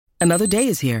Another day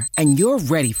is here, and you're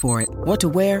ready for it. What to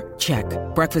wear? Check.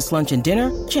 Breakfast, lunch, and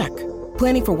dinner? Check.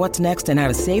 Planning for what's next and how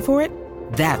to save for it?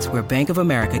 That's where Bank of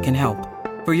America can help.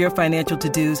 For your financial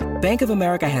to-dos, Bank of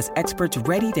America has experts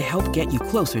ready to help get you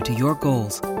closer to your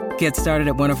goals. Get started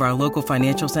at one of our local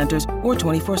financial centers or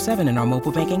 24/7 in our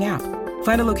mobile banking app.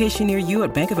 Find a location near you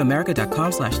at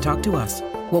bankofamerica.com/talktous.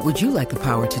 What would you like the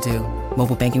power to do?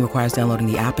 Mobile banking requires downloading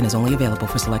the app and is only available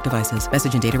for select devices.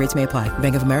 Message and data rates may apply.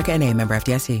 Bank of America N.A., member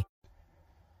FDIC.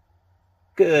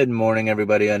 Good morning,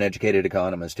 everybody. Uneducated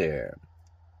Economist here.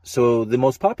 So the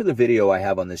most popular video I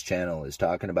have on this channel is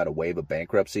talking about a wave of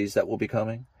bankruptcies that will be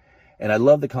coming. And I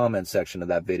love the comment section of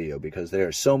that video because there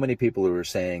are so many people who are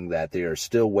saying that they are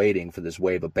still waiting for this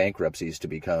wave of bankruptcies to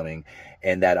be coming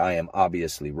and that I am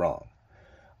obviously wrong.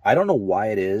 I don't know why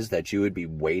it is that you would be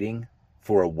waiting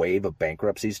for a wave of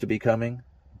bankruptcies to be coming,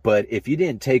 but if you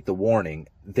didn't take the warning,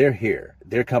 they're here.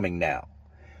 They're coming now.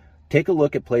 Take a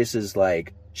look at places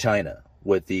like China,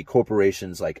 with the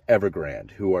corporations like Evergrande,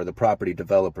 who are the property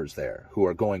developers there, who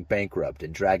are going bankrupt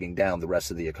and dragging down the rest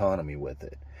of the economy with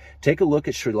it. Take a look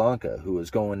at Sri Lanka, who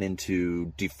is going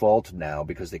into default now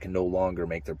because they can no longer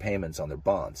make their payments on their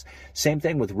bonds. Same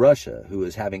thing with Russia, who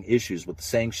is having issues with the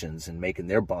sanctions and making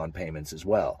their bond payments as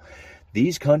well.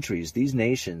 These countries, these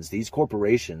nations, these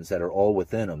corporations that are all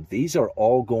within them, these are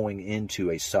all going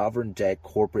into a sovereign debt,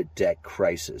 corporate debt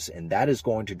crisis, and that is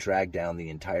going to drag down the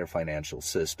entire financial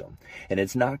system. And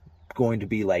it's not going to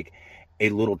be like a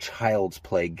little child's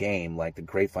play game like the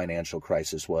great financial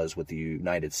crisis was with the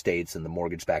United States and the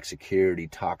mortgage-backed security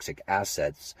toxic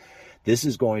assets. This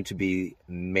is going to be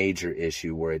a major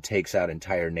issue where it takes out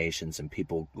entire nations and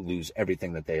people lose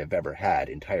everything that they have ever had.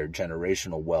 Entire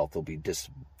generational wealth will be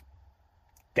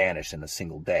vanished in a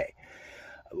single day.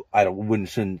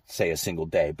 Shouldn't say a single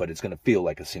day, but it's going to feel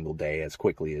like a single day as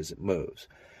quickly as it moves.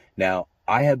 Now,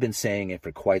 I have been saying it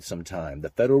for quite some time. The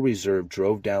Federal Reserve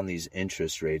drove down these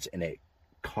interest rates and it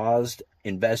caused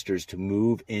investors to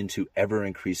move into ever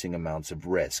increasing amounts of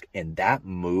risk. And that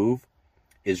move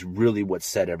is really what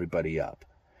set everybody up.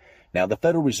 Now, the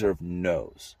Federal Reserve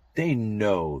knows. They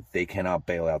know they cannot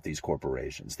bail out these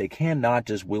corporations. They cannot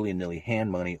just willy-nilly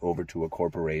hand money over to a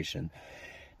corporation,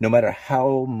 no matter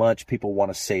how much people want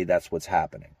to say that's what's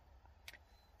happening.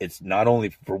 It's not only,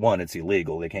 for one, it's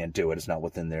illegal. They can't do it. It's not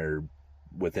within their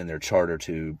charter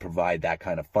to provide that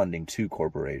kind of funding to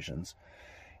corporations.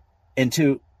 And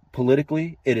two,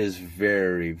 politically, it is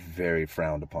very, very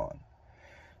frowned upon.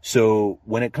 So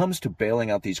when it comes to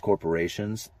bailing out these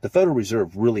corporations, the Federal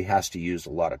Reserve really has to use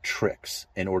a lot of tricks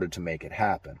in order to make it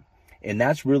happen. And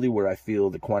that's really where I feel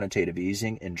the quantitative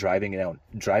easing and driving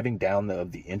down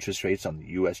the interest rates on the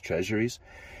U.S. Treasuries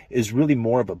is really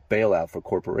more of a bailout for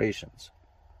corporations,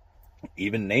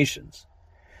 even nations.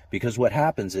 Because what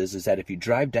happens is that if you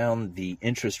drive down the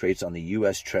interest rates on the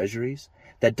U.S. Treasuries,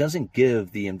 that doesn't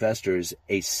give the investors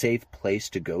a safe place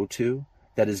to go to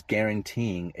that is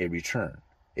guaranteeing a return.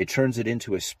 It turns it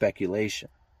into a speculation.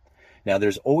 Now,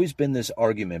 there's always been this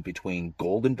argument between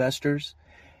gold investors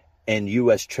and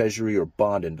U.S. Treasury or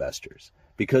bond investors,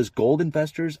 because gold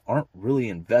investors aren't really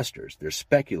investors. They're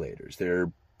speculators.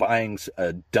 They're buying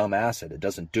a dumb asset. It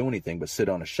doesn't do anything but sit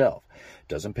on a shelf. It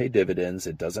doesn't pay dividends.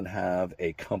 It doesn't have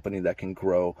a company that can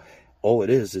grow. All it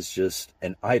is just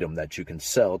an item that you can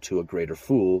sell to a greater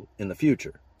fool in the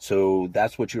future. So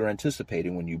that's what you're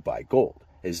anticipating when you buy gold,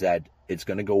 is that it's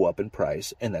going to go up in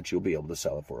price and that you'll be able to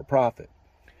sell it for a profit.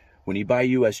 When you buy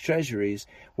U.S. Treasuries,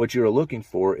 what you're looking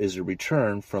for is a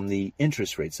return from the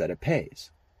interest rates that it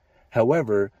pays.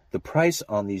 However, the price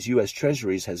on these U.S.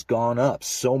 Treasuries has gone up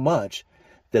so much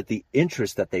that the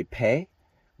interest that they pay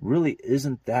really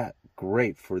isn't that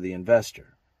great for the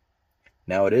investor.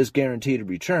 Now, it is guaranteed a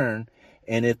return,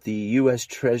 and if the U.S.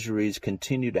 Treasuries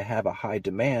continue to have a high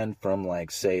demand from, like,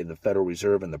 say, the Federal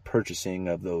Reserve and the purchasing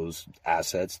of those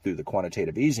assets through the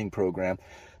quantitative easing program,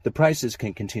 the prices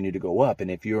can continue to go up. And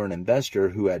if you're an investor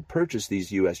who had purchased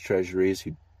these U.S. Treasuries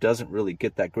who doesn't really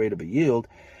get that great of a yield,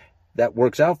 that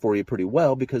works out for you pretty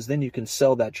well, because then you can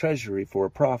sell that Treasury for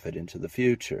a profit into the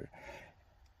future.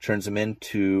 Turns them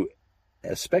into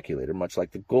a speculator, much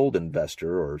like the gold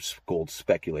investor or gold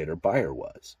speculator buyer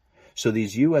was. So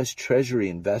these U.S. Treasury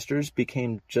investors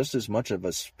became just as much of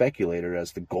a speculator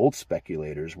as the gold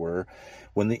speculators were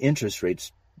when the interest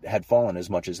rates had fallen as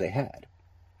much as they had.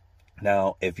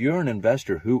 Now, if you're an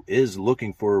investor who is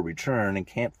looking for a return and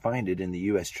can't find it in the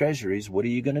U.S. Treasuries, what are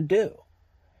you going to do?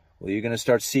 Well, you're going to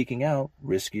start seeking out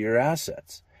riskier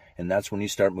assets. And that's when you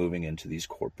start moving into these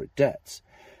corporate debts,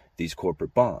 these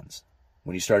corporate bonds.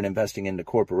 When you start investing into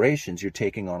corporations, you're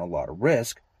taking on a lot of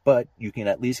risk, but you can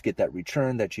at least get that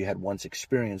return that you had once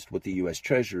experienced with the U.S.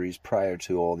 Treasuries prior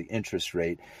to all the interest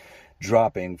rate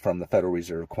dropping from the Federal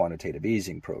Reserve quantitative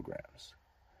easing programs.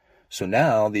 So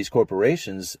now these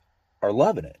corporations are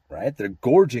loving it, right? They're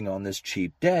gorging on this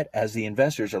cheap debt as the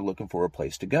investors are looking for a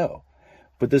place to go.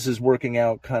 But this is working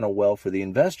out kind of well for the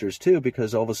investors too,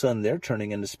 because all of a sudden they're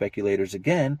turning into speculators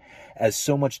again as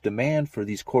so much demand for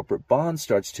these corporate bonds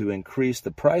starts to increase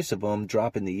the price of them,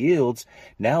 dropping the yields.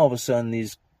 Now all of a sudden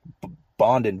these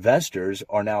bond investors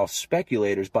are now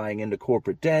speculators buying into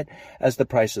corporate debt as the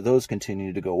price of those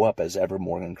continue to go up as ever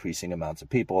more increasing amounts of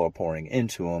people are pouring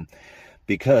into them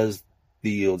because the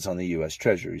yields on the U.S.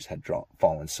 Treasuries had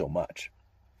fallen so much.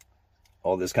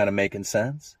 All this kind of making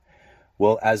sense?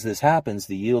 Well, as this happens,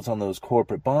 the yields on those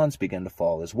corporate bonds begin to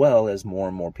fall as well as more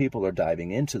and more people are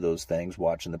diving into those things,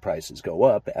 watching the prices go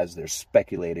up as they're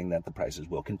speculating that the prices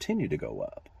will continue to go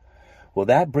up. Well,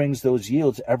 that brings those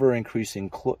yields ever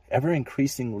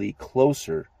increasingly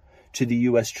closer to the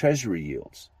U.S. Treasury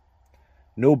yields.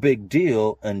 No big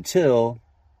deal until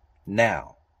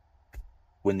now.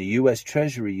 When the U.S.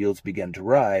 Treasury yields begin to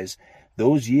rise,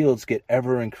 those yields get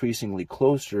ever increasingly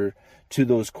closer to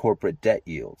those corporate debt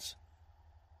yields.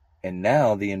 And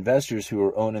now the investors who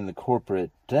are owning the corporate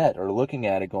debt are looking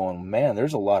at it going, man,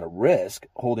 there's a lot of risk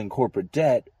holding corporate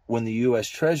debt when the U.S.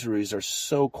 Treasuries are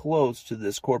so close to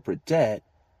this corporate debt.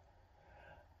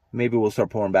 Maybe we'll start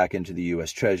pouring back into the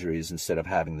U.S. Treasuries instead of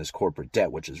having this corporate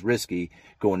debt, which is risky,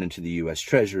 going into the U.S.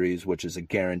 Treasuries, which is a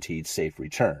guaranteed safe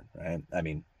return, right? I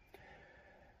mean,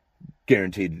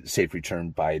 guaranteed safe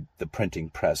return by the printing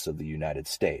press of the United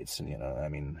States.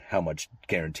 And, how much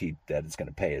guaranteed that it's going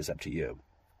to pay is up to you.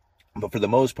 But for the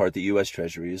most part, the U.S.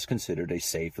 Treasury is considered a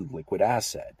safe and liquid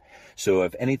asset. So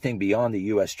if anything beyond the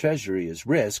U.S. Treasury is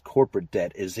risk, corporate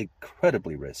debt is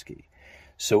incredibly risky.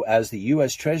 So as the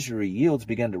U.S. Treasury yields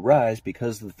begin to rise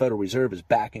because the Federal Reserve is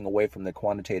backing away from the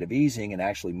quantitative easing and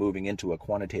actually moving into a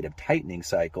quantitative tightening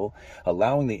cycle,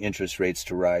 allowing the interest rates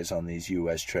to rise on these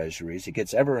U.S. Treasuries, it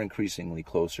gets ever increasingly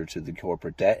closer to the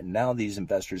corporate debt. And now these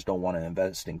investors don't want to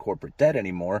invest in corporate debt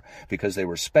anymore because they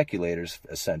were speculators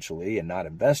essentially and not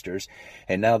investors.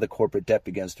 And now the corporate debt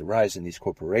begins to rise in these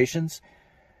corporations.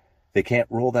 They can't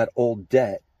roll that old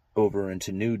debt over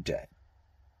into new debt.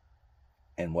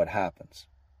 And what happens?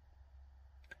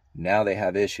 Now they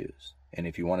have issues. And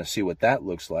if you want to see what that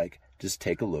looks like, just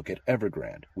take a look at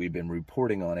Evergrande. We've been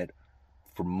reporting on it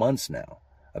for months now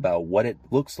about what it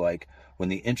looks like when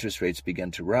the interest rates begin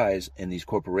to rise and these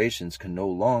corporations can no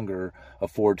longer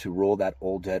afford to roll that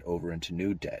old debt over into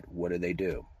new debt. What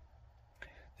do?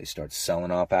 They start selling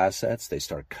off assets. They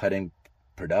start cutting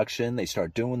production. They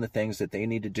start doing the things that they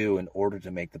need to do in order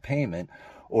to make the payment,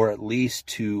 or at least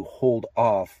to hold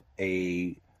off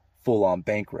a full-on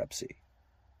bankruptcy.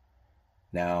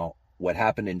 Now, what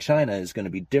happened in China is going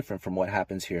to be different from what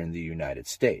happens here in the United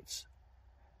States.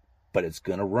 But it's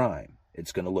going to rhyme.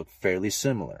 It's going to look fairly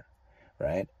similar,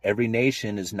 right? Every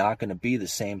nation is not going to be the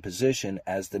same position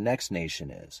as the next nation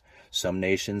is. Some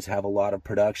nations have a lot of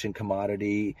production,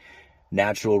 commodity,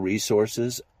 natural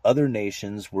resources. Other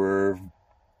nations weren't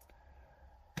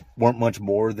much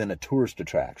more than a tourist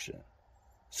attraction.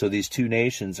 So these two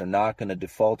nations are not going to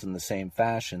default in the same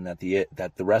fashion that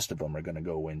the rest of them are going to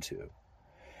go into.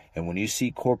 And when you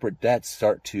see corporate debt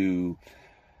start to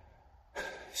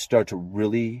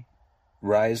really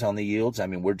rise on the yields,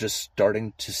 we're just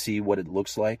starting to see what it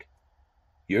looks like.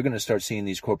 You're going to start seeing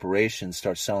these corporations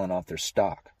start selling off their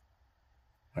stock,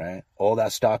 right? All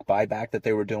that stock buyback that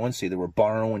they were doing, see, they were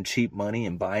borrowing cheap money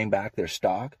and buying back their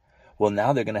stock. Well,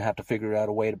 now they're going to have to figure out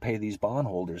a way to pay these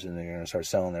bondholders, and they're going to start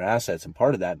selling their assets. And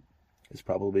part of that is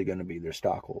probably going to be their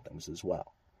stock holdings as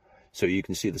well. So you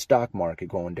can see the stock market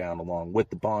going down along with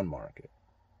the bond market.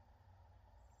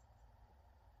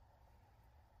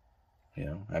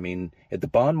 If the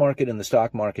bond market and the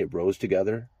stock market rose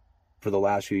together for the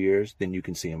last few years, then you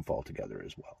can see them fall together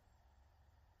as well.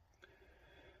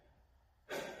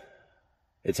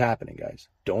 It's happening, guys.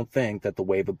 Don't think that the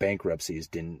wave of bankruptcies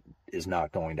is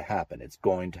not going to happen. It's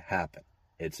going to happen.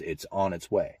 It's on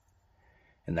its way.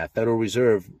 And that Federal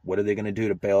Reserve, what are they going to do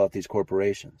to bail out these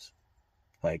corporations?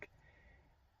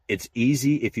 It's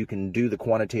easy if you can do the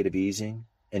quantitative easing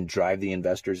and drive the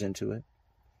investors into it.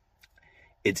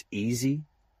 It's easy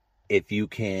if you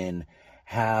can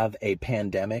have a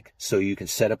pandemic so you can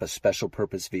set up a special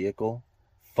purpose vehicle,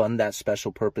 fund that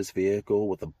special purpose vehicle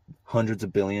with hundreds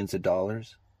of billions of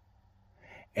dollars,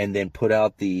 and then put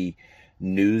out the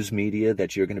news media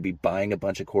that you're going to be buying a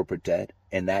bunch of corporate debt,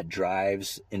 and that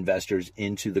drives investors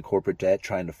into the corporate debt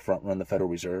trying to front run the Federal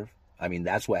Reserve.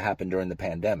 That's what happened during the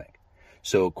pandemic.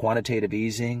 So quantitative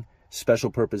easing,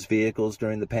 special purpose vehicles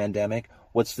during the pandemic,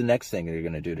 what's the next thing they're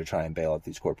going to do to try and bail out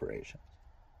these corporations?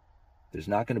 There's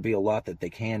not going to be a lot that they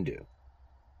can do,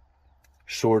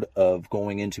 short of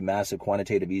going into massive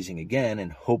quantitative easing again,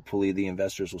 and hopefully the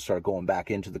investors will start going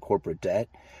back into the corporate debt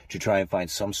to try and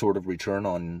find some sort of return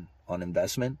on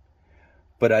investment.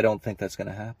 But I don't think that's going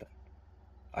to happen.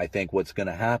 I think what's going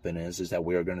to happen is that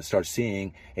we are going to start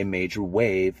seeing a major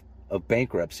wave of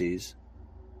bankruptcies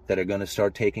that are going to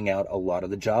start taking out a lot of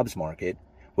the jobs market,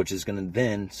 which is going to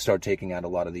then start taking out a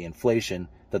lot of the inflation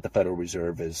that the Federal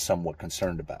Reserve is somewhat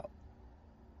concerned about.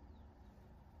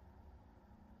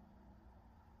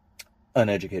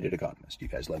 Uneducated economist, you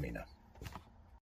guys let me know.